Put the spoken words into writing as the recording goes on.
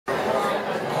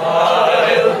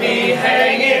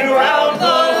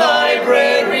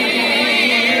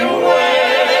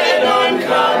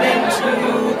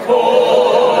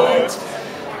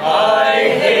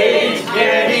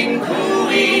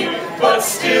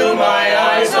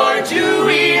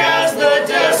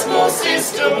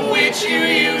which you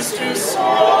used to sort.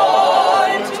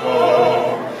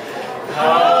 Oh,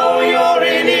 how your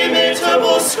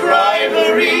inimitable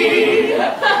scribery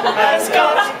has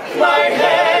got my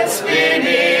head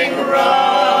spinning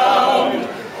round.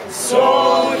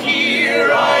 So here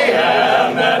I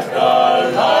am at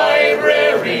the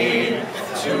library,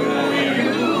 to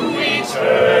you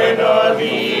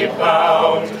eternally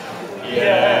bound.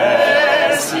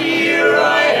 Yes, here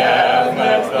I am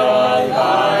at the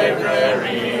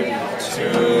library, to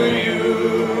you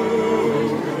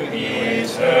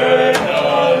eternally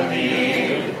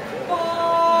bound.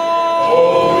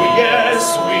 Oh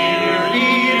yes, we're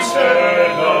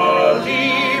eternally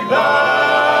bound.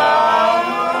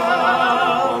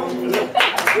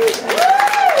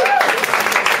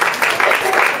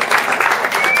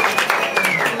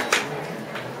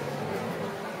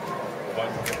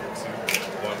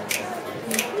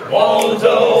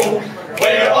 Waldo,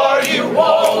 where are you,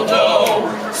 Waldo?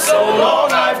 So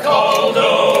long I've called,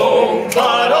 oh,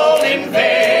 but all in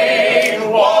vain.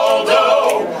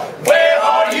 Waldo, where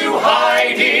are you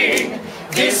hiding?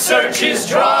 This search is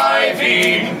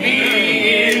driving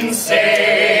me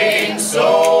insane.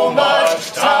 So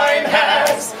much time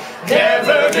has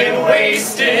never been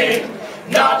wasted,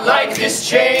 not like this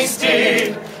chase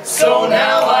did. So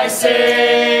now I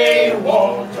say,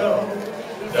 Waldo,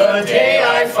 the day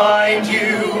I find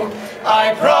you,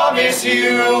 I promise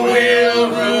you will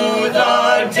rue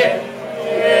the day.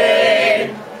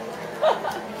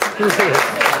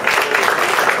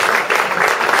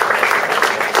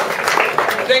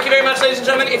 Thank you very much, ladies and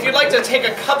gentlemen. If you'd like to take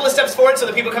a couple of steps forward so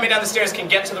the people coming down the stairs can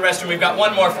get to the restroom, we've got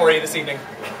one more for you this evening.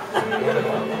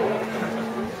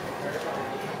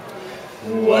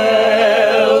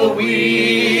 Well,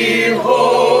 we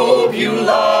hope you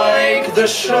like the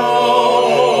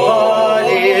show, but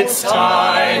it's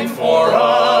time for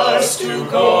us to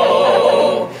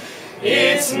go.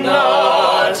 It's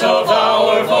not of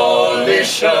our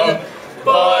volition,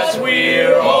 but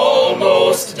we're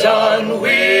almost done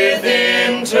with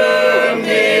intermission.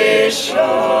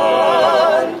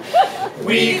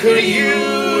 We could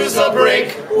use a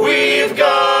break, we've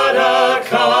got a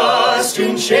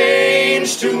costume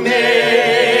change to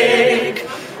make.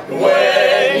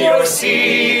 When your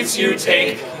seats you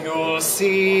take, you'll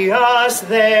see us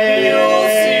there. You'll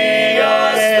see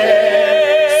us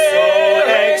there.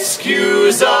 So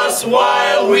excuse us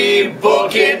while we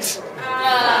book it.